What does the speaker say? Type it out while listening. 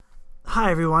Hi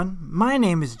everyone, my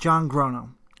name is John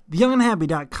Grono. The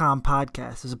YoungandHappy.com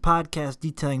podcast is a podcast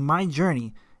detailing my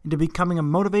journey into becoming a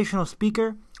motivational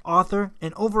speaker, author,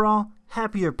 and overall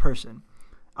happier person.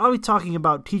 I'll be talking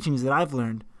about teachings that I've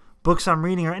learned, books I'm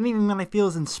reading, or anything that I feel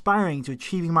is inspiring to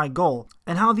achieving my goal,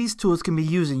 and how these tools can be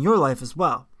used in your life as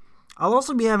well. I'll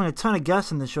also be having a ton of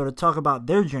guests on the show to talk about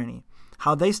their journey,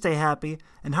 how they stay happy,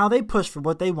 and how they push for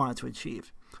what they want to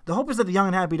achieve. The hope is that the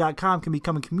YoungandHappy.com can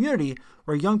become a community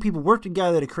where young people work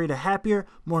together to create a happier,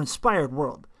 more inspired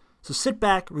world. So sit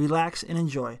back, relax, and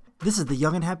enjoy. This is the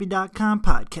YoungandHappy.com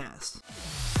podcast.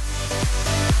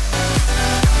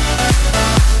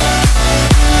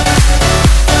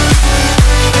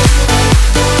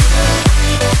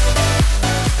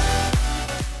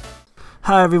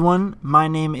 Hi everyone, my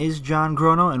name is John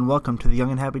Grono, and welcome to the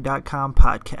YoungandHappy.com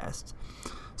podcast.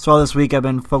 So all this week I've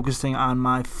been focusing on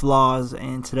my flaws,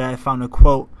 and today I found a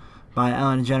quote by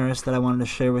Ellen DeGeneres that I wanted to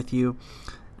share with you.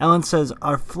 Ellen says,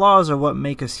 "Our flaws are what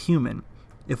make us human.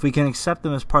 If we can accept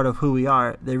them as part of who we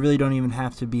are, they really don't even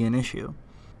have to be an issue."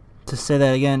 To say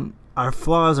that again, our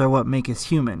flaws are what make us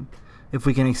human. If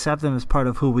we can accept them as part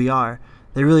of who we are,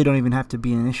 they really don't even have to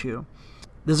be an issue.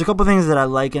 There's a couple things that I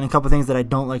like and a couple things that I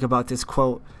don't like about this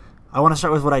quote. I want to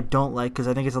start with what I don't like because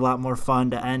I think it's a lot more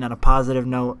fun to end on a positive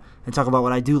note and talk about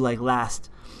what I do like last.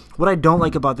 What I don't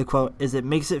like about the quote is it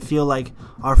makes it feel like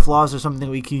our flaws are something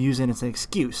we can use and it's an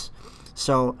excuse.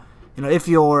 So, if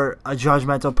you're a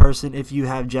judgmental person, if you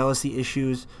have jealousy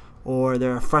issues, or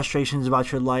there are frustrations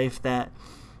about your life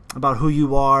about who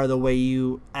you are, the way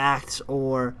you act,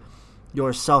 or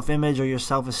your self-image or your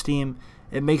self-esteem,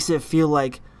 it makes it feel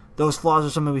like those flaws are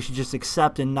something we should just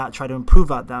accept and not try to improve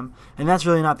on them. And that's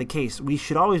really not the case. We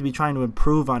should always be trying to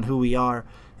improve on who we are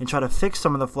and try to fix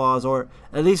some of the flaws, or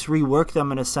at least rework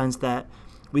them in a sense that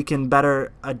we can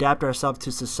better adapt ourselves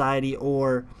to society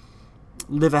or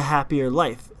live a happier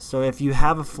life. So if you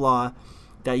have a flaw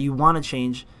that you want to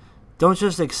change, don't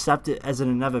just accept it as an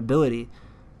inevitability.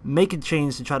 Make a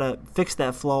change to try to fix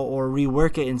that flaw or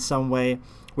rework it in some way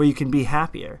where you can be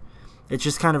happier. It's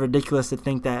just kind of ridiculous to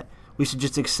think that we should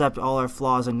just accept all our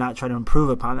flaws and not try to improve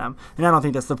upon them. And I don't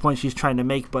think that's the point she's trying to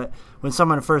make, but when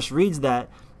someone first reads that,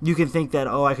 you can think that,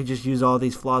 I could just use all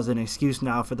these flaws as an excuse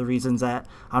now for the reasons that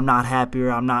I'm not happy, or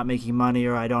I'm not making money,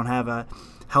 or I don't have a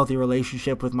healthy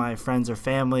relationship with my friends or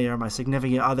family or my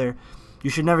significant other. You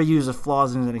should never use the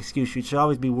flaws as an excuse. You should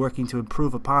always be working to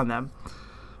improve upon them.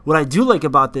 What I do like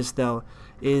about this, though,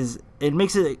 is it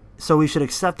makes it so we should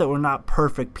accept that we're not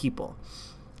perfect people.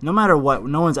 No matter what,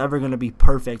 no one's ever going to be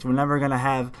perfect. We're never going to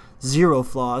have zero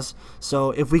flaws.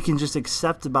 So if we can just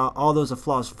accept about all those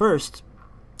flaws first,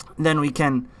 then we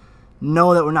can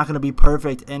know that we're not going to be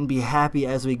perfect and be happy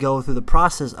as we go through the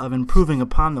process of improving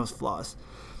upon those flaws.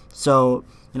 So,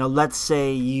 let's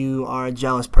say you are a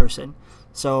jealous person.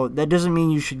 So that doesn't mean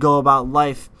you should go about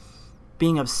life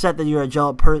being upset that you're a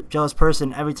jealous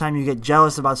person. Every time you get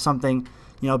jealous about something,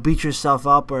 beat yourself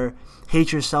up or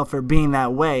hate yourself for being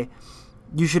that way.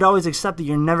 You should always accept that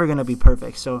you're never going to be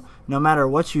perfect. So no matter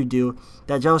what you do,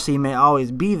 that jealousy may always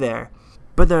be there.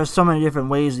 But there are so many different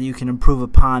ways that you can improve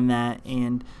upon that.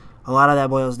 And a lot of that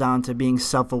boils down to being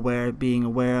self-aware, being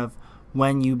aware of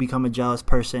when you become a jealous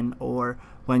person or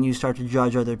when you start to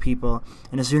judge other people.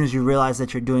 And as soon as you realize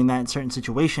that you're doing that in certain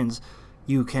situations,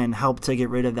 you can help to get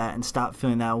rid of that and stop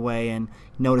feeling that way and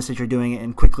notice that you're doing it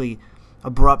and quickly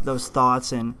abrupt those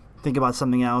thoughts and think about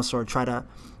something else or try to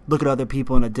look at other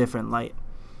people in a different light.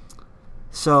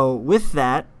 So with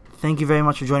that, thank you very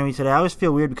much for joining me today. I always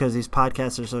feel weird because these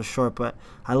podcasts are so short, but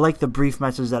I like the brief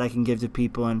message that I can give to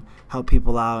people and help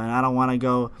people out. And I don't want to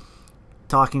go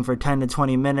talking for 10 to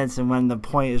 20 minutes and when the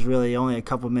point is really only a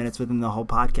couple minutes within the whole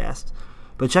podcast.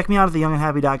 But check me out at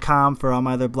theyoungandhappy.com for all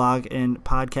my other blog and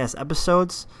podcast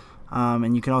episodes.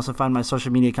 And you can also find my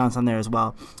social media accounts on there as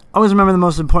well. Always remember, the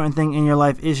most important thing in your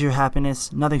life is your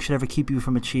happiness. Nothing should ever keep you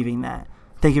from achieving that.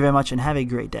 Thank you very much and have a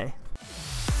great day.